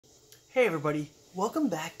Hey everybody, welcome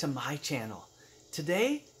back to my channel.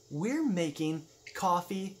 Today we're making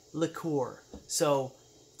coffee liqueur. So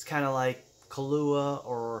it's kind of like Kahlua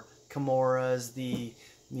or Kamora is the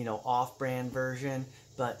off-brand version,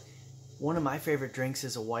 but one of my favorite drinks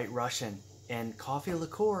is a White Russian, and coffee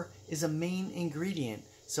liqueur is a main ingredient.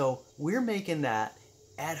 So we're making that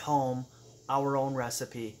at home, our own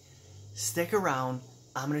recipe. Stick around,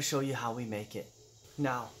 I'm going to show you how we make it.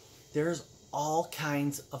 Now, there's all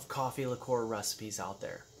kinds of coffee liqueur recipes out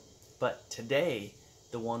there, but today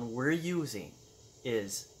the one we're using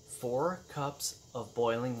is 4 cups of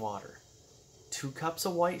boiling water, 2 cups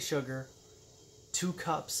of white sugar, 2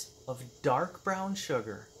 cups of dark brown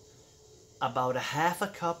sugar, about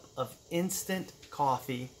 1/2 cup of instant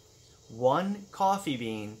coffee, 1 coffee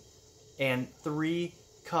bean, and 3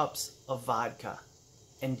 cups of vodka.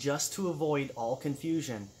 And just to avoid all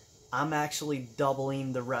confusion, I'm actually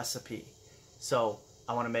doubling the recipe. So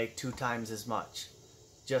I want to make 2 times as much,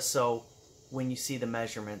 just so when you see the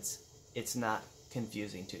measurements, it's not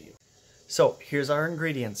confusing to you. So here's our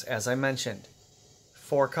ingredients. As I mentioned,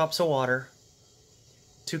 4 cups of water,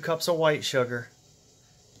 2 cups of white sugar,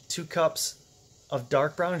 2 cups of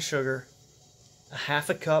dark brown sugar,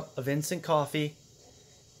 1/2 cup of instant coffee,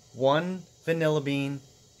 1 vanilla bean,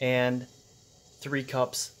 and 3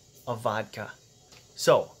 cups of vodka.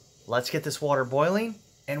 So let's get this water boiling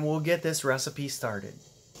and we'll get this recipe started.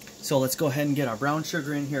 So let's go ahead and get our brown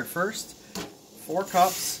sugar in here first. 4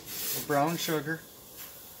 cups of brown sugar.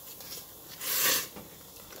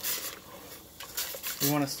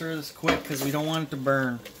 We want to stir this quick because we don't want it to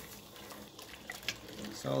burn.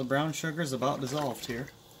 So the brown sugar is about dissolved here.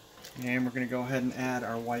 And we're going to go ahead and add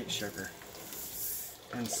our white sugar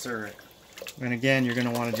and stir it. And again, you're going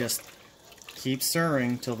to want to just keep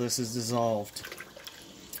stirring till this is dissolved.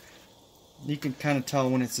 You can kind of tell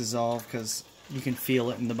when it's dissolved because you can feel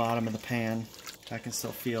it in the bottom of the pan. I can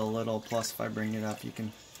still feel a little, plus if I bring it up you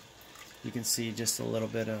can see just a little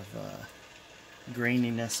bit of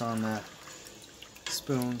graininess on that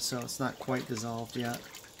spoon, so it's not quite dissolved yet.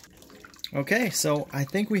 Okay, so I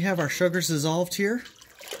think we have our sugars dissolved here.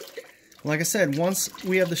 Like I said, once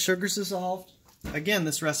we have the sugars dissolved, again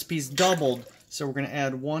this recipe's doubled, so we're going to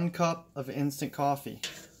add 1 cup of instant coffee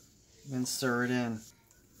and stir it in.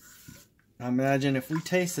 Imagine if we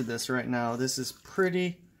tasted this right now, this is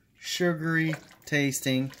pretty sugary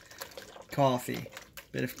tasting coffee.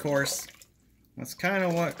 But of course, that's kind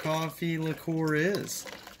of what coffee liqueur is.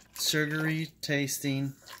 Sugary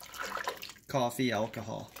tasting coffee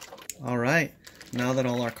alcohol. Alright, now that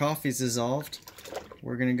all our coffee's dissolved,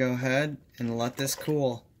 we're going to go ahead and let this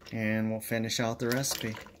cool and we'll finish out the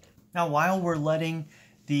recipe. Now while we're letting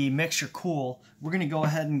the mixture cool, we're going to go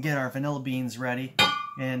ahead and get our vanilla beans ready.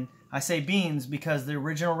 And I say beans because the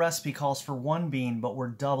original recipe calls for 1 bean, but we're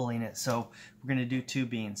doubling it, so we're going to do 2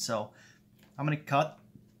 beans. So I'm going to cut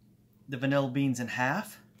the vanilla beans in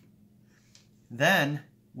half. Then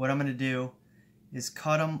what I'm going to do is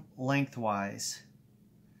cut them lengthwise,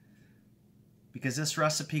 because this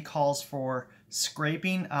recipe calls for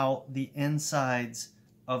scraping out the insides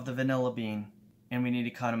of the vanilla bean, and we need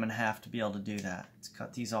to cut them in half to be able to do that. Let's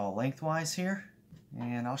cut these all lengthwise here.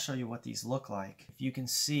 And I'll show you what these look like. If you can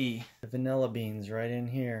see the vanilla beans right in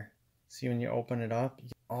here. See when you open it up? You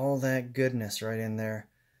get all that goodness right in there.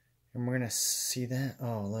 And we're going to see that.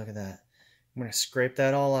 Oh, look at that. I'm going to scrape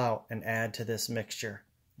that all out and add to this mixture.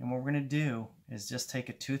 And what we're going to do is just take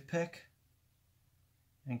a toothpick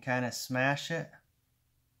and kind of smash it.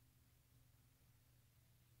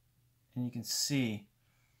 And you can see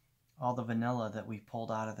all the vanilla that we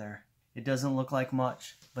pulled out of there. It doesn't look like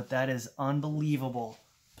much, but that is unbelievable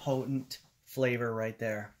potent flavor right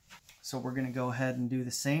there. So we're going to go ahead and do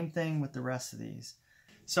the same thing with the rest of these.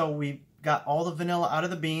 So we got all the vanilla out of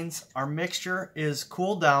the beans. Our mixture is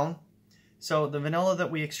cooled down. So the vanilla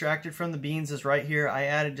that we extracted from the beans is right here. I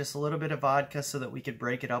added just a little bit of vodka so that we could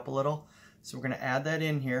break it up a little. So we're going to add that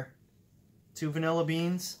in here. 2 vanilla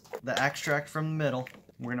beans, the extract from the middle.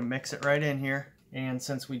 We're going to mix it right in here. And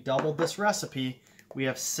since we doubled this recipe, we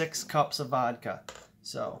have 6 cups of vodka.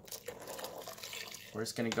 So we're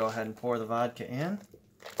just going to go ahead and pour the vodka in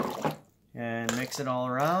and mix it all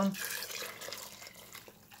around.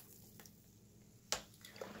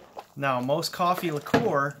 Now most coffee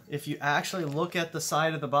liqueur, if you actually look at the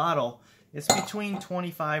side of the bottle, it's between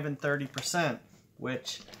 25 and 30%,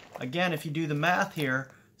 which again, if you do the math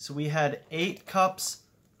here, so we had 8 cups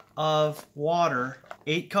of water,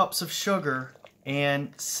 8 cups of sugar,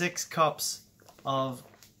 and 6 cups of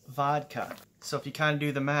vodka. So if you kind of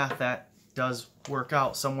do the math, that does work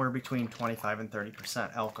out somewhere between 25 and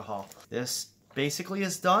 30% alcohol. This basically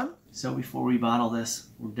is done. So before we bottle this,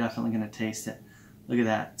 we're definitely going to taste it. Look at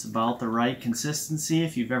that. It's about the right consistency.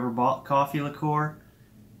 If you've ever bought coffee liqueur,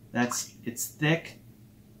 it's thick,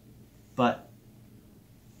 but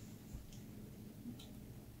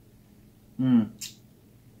man,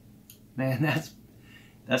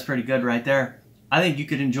 that's pretty good right there. I think you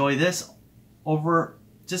could enjoy this over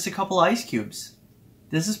just a couple ice cubes.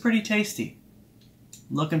 This is pretty tasty.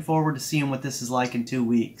 Looking forward to seeing what this is like in 2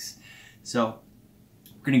 weeks. So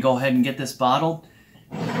we're going to go ahead and get this bottled.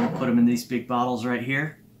 Put them in these big bottles right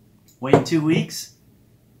here. Wait 2 weeks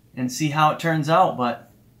and see how it turns out.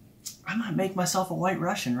 But I might make myself a White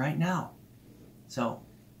Russian right now. So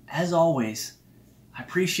as always, I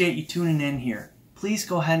appreciate you tuning in here. Please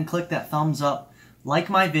go ahead and click that thumbs up. Like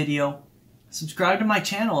my video. Subscribe to my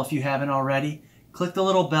channel if you haven't already. Click the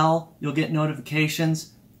little bell. You'll get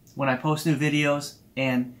notifications when I post new videos.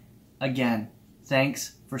 And again,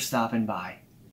 thanks for stopping by.